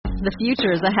The future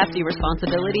is a hefty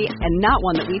responsibility and not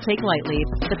one that we take lightly.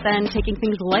 But then taking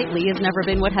things lightly has never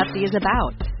been what Hefty is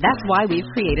about. That's why we've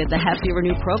created the Hefty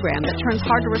Renew program that turns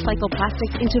hard-to-recycle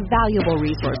plastics into valuable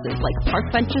resources like park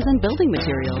benches and building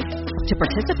materials. To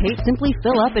participate, simply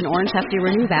fill up an orange Hefty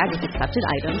Renew bag with accepted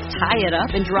items, tie it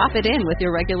up, and drop it in with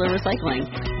your regular recycling.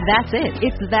 That's it.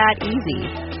 It's that easy.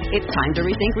 It's time to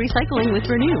rethink recycling with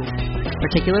Renew.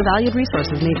 Particular valued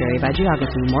resources may vary by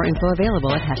geography. More info available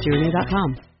at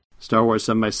heftyrenew.com. Star Wars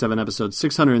 7x7, episode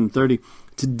 630.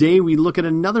 Today we look at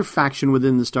another faction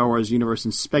within the Star Wars universe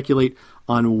and speculate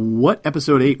on what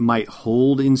episode 8 might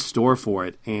hold in store for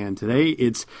it. And today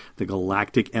it's the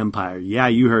Galactic Empire. Yeah,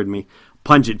 you heard me.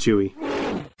 Punch it, Chewie.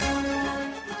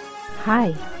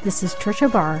 Hi, this is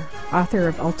Trisha Barr, author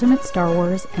of Ultimate Star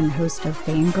Wars and host of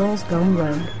Fangirls Going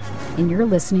Rogue. And you're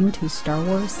listening to Star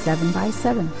Wars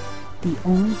 7x7, the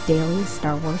only daily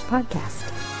Star Wars podcast.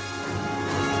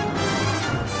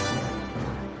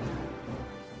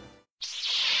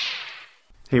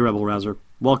 Hey, Rebel Rouser.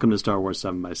 Welcome to Star Wars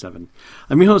 7x7.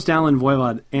 I'm your host, Alan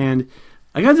Voivod, and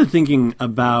I got to thinking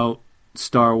about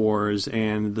Star Wars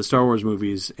and the Star Wars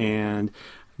movies and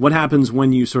what happens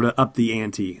when you sort of up the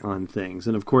ante on things.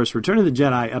 And, of course, Return of the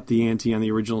Jedi upped the ante on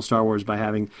the original Star Wars by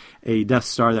having a Death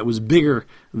Star that was bigger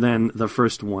than the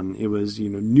first one. It was,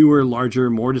 newer, larger,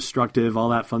 more destructive, all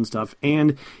that fun stuff.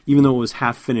 And even though it was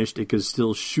half-finished, it could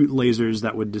still shoot lasers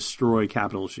that would destroy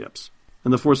capital ships.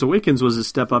 And The Force Awakens was a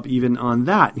step up even on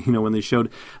that, when they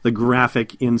showed the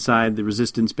graphic inside the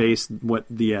Resistance base, what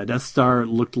the Death Star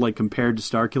looked like compared to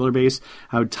Starkiller Base,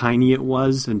 how tiny it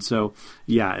was. And so,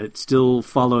 yeah, it still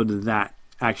followed that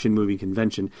action movie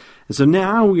convention. And so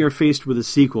now we are faced with a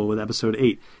sequel with Episode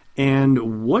 8.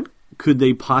 And what could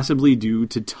they possibly do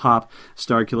to top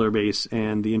Starkiller Base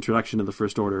and the introduction of the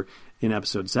First Order in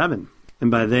Episode 7? And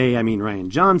by they, I mean Rian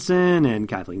Johnson and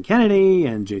Kathleen Kennedy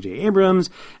and J.J. Abrams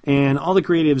and all the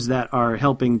creatives that are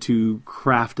helping to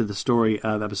craft the story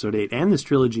of Episode 8 and this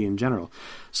trilogy in general.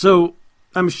 So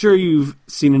I'm sure you've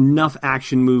seen enough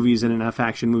action movies and enough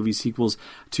action movie sequels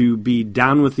to be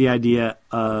down with the idea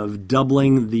of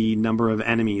doubling the number of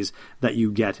enemies that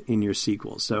you get in your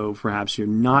sequels. So perhaps you're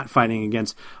not fighting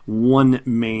against one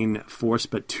main force,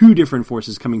 but two different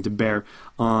forces coming to bear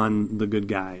on the good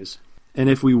guys. And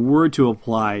if we were to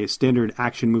apply standard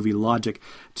action movie logic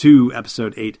to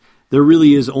Episode 8, there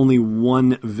really is only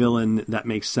one villain that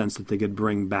makes sense that they could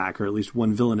bring back, or at least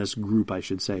one villainous group, I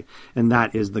should say, and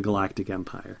that is the Galactic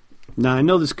Empire. Now, I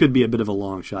know this could be a bit of a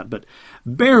long shot, but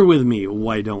bear with me,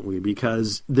 why don't we?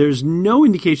 Because there's no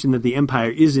indication that the Empire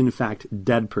is, in fact,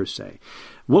 dead per se.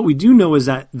 What we do know is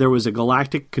that there was a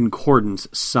Galactic Concordance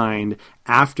signed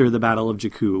after the Battle of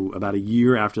Jakku, about a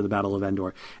year after the Battle of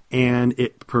Endor, and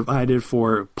it provided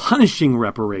for punishing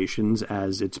reparations,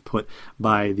 as it's put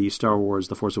by the Star Wars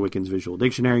The Force Awakens Visual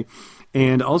Dictionary,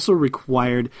 and also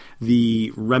required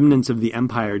the remnants of the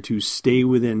Empire to stay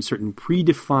within certain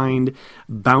predefined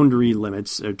boundary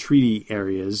limits, treaty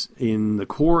areas, in the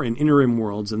core and inner rim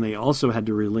worlds, and they also had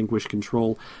to relinquish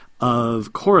control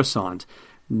of Coruscant.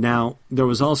 Now, there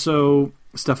was also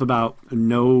stuff about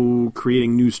no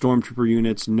creating new stormtrooper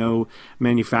units, no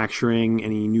manufacturing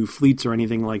any new fleets or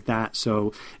anything like that.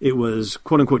 So it was,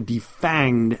 quote-unquote,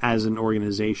 defanged as an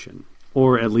organization.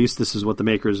 Or at least this is what the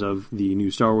makers of the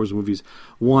new Star Wars movies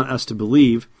want us to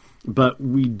believe. But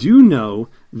we do know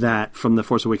that from the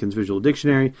Force Awakens Visual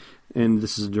Dictionary, and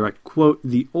this is a direct quote,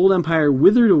 the old empire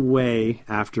withered away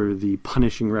after the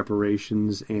punishing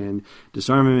reparations and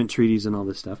disarmament treaties and all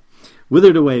this stuff,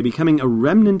 withered away, becoming a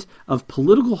remnant of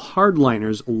political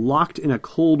hardliners locked in a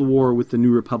Cold War with the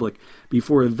New Republic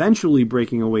before eventually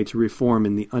breaking away to reform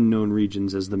in the unknown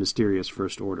regions as the mysterious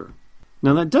First Order.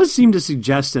 Now, that does seem to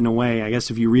suggest, in a way, I guess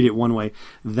if you read it one way,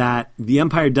 that the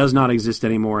Empire does not exist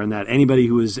anymore and that anybody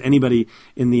who is anybody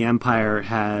in the Empire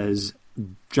has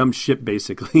jumped ship,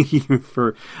 basically,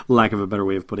 for lack of a better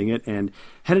way of putting it, and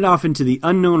headed off into the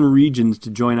unknown regions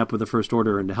to join up with the First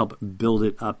Order and to help build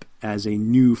it up as a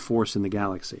new force in the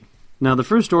galaxy. Now, the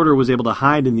First Order was able to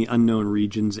hide in the unknown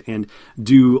regions and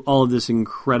do all of this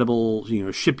incredible,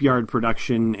 shipyard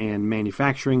production and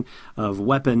manufacturing of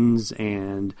weapons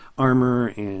and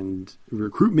armor and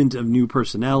recruitment of new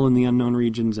personnel in the unknown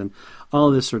regions and all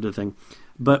of this sort of thing.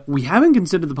 But we haven't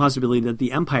considered the possibility that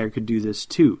the Empire could do this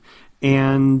too.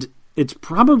 And it's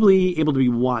probably able to be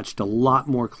watched a lot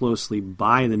more closely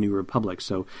by the New Republic.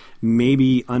 So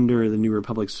maybe under the New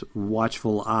Republic's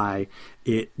watchful eye,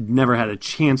 it never had a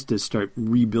chance to start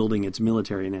rebuilding its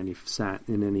military in any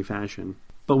fashion.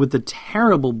 But with the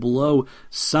terrible blow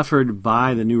suffered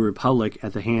by the New Republic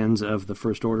at the hands of the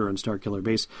First Order and Starkiller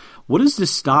Base, what is to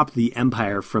stop the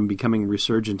Empire from becoming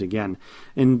resurgent again?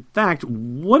 In fact,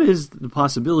 what is the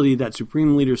possibility that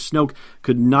Supreme Leader Snoke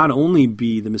could not only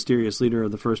be the mysterious leader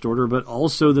of the First Order, but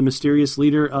also the mysterious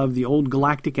leader of the old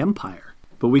Galactic Empire?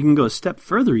 But we can go a step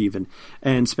further even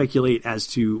and speculate as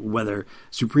to whether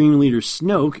Supreme Leader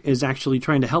Snoke is actually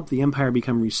trying to help the Empire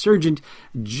become resurgent,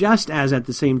 just as at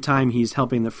the same time he's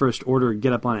helping the First Order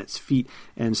get up on its feet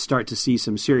and start to see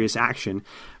some serious action,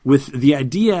 with the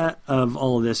idea of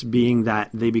all of this being that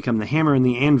they become the hammer and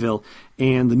the anvil,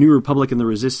 and the New Republic and the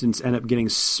Resistance end up getting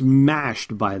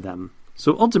smashed by them.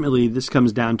 So ultimately, this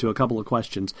comes down to a couple of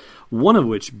questions, one of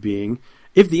which being,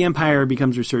 if the Empire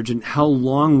becomes resurgent, how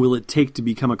long will it take to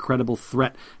become a credible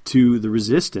threat to the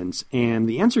Resistance? And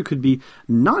the answer could be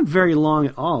not very long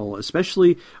at all,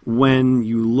 especially when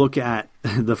you look at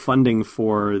the funding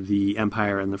for the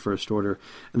Empire and the First Order,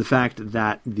 and the fact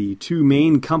that the two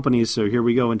main companies, so here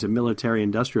we go into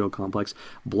military-industrial complex,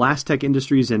 Blastech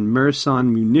Industries and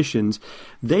Marathon Munitions,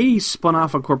 they spun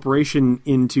off a corporation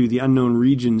into the unknown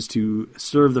regions to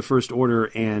serve the First Order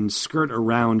and skirt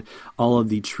around all of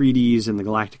the treaties and the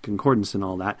Galactic Concordance and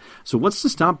all that. So what's to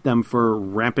stop them for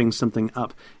ramping something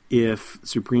up if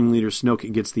Supreme Leader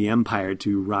Snoke gets the Empire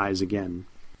to rise again?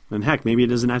 And heck, maybe it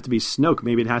doesn't have to be Snoke.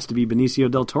 Maybe it has to be Benicio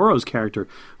del Toro's character,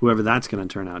 whoever that's going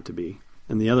to turn out to be.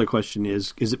 And the other question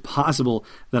is it possible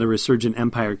that a resurgent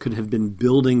Empire could have been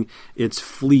building its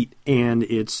fleet and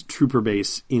its trooper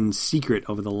base in secret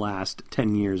over the last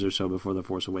 10 years or so before The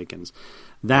Force Awakens?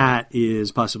 That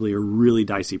is possibly a really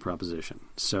dicey proposition.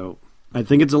 So I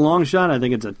think it's a long shot. I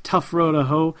think it's a tough row to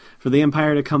hoe for the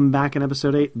Empire to come back in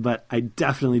Episode 8, but I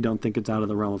definitely don't think it's out of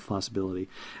the realm of possibility.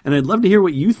 And I'd love to hear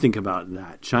what you think about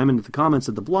that. Chime into the comments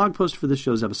at the blog post for this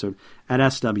show's episode at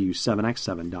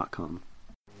sw7x7.com.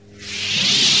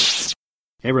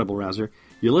 Hey, Rebel Rouser.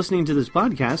 You're listening to this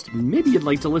podcast. Maybe you'd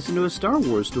like to listen to a Star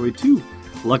Wars story, too.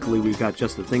 Luckily, we've got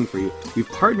just the thing for you. We've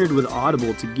partnered with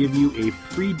Audible to give you a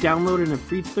free download and a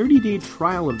free 30-day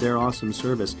trial of their awesome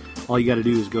service. All you got to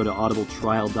do is go to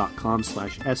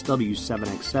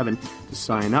audibletrial.com/SW7x7 to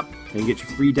sign up and get your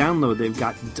free download. They've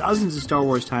got dozens of Star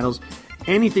Wars titles,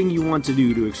 anything you want to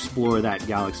do to explore that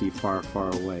galaxy far,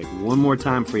 far away. One more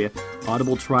time for you,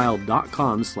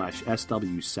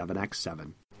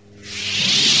 audibletrial.com/SW7x7.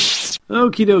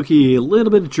 Okie dokie, a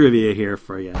little bit of trivia here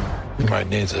for you. You might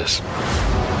need this.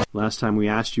 Last time we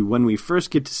asked you when we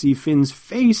first get to see Finn's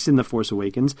face in The Force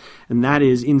Awakens, and that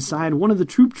is inside one of the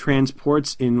troop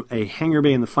transports in a hangar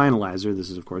bay in the Finalizer. This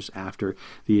is, of course, after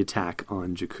the attack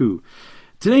on Jakku.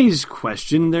 Today's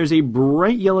question, there's a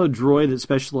bright yellow droid that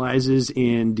specializes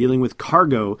in dealing with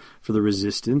cargo for the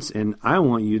Resistance, and I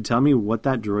want you to tell me what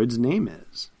that droid's name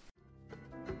is.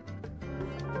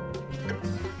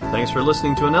 Thanks for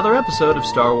listening to another episode of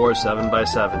Star Wars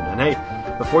 7x7. And hey,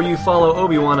 before you follow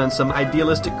Obi-Wan on some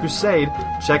idealistic crusade,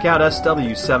 check out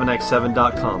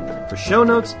SW7x7.com for show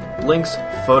notes, links,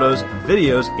 photos,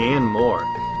 videos, and more.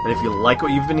 And if you like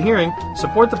what you've been hearing,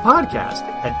 support the podcast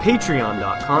at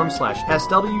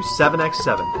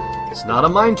patreon.com/SW7x7. It's not a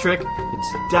mind trick,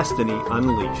 it's destiny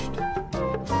unleashed.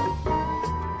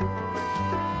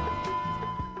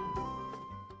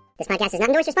 This podcast is not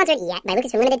endorsed or sponsored yet by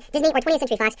Lucasfilm Limited, Disney, or 20th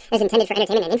Century Fox, and is intended for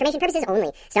entertainment and information purposes only.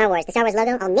 Star Wars, the Star Wars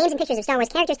logo, all names and pictures of Star Wars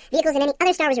characters, vehicles, and any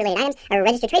other Star Wars-related items are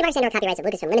registered trademarks and/or copyrights of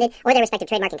Lucasfilm Limited or their respective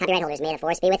trademark and copyright holders. May the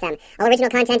Force be with them. All original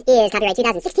content is copyright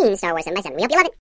 2016 Star Wars 7x7. We hope you love it.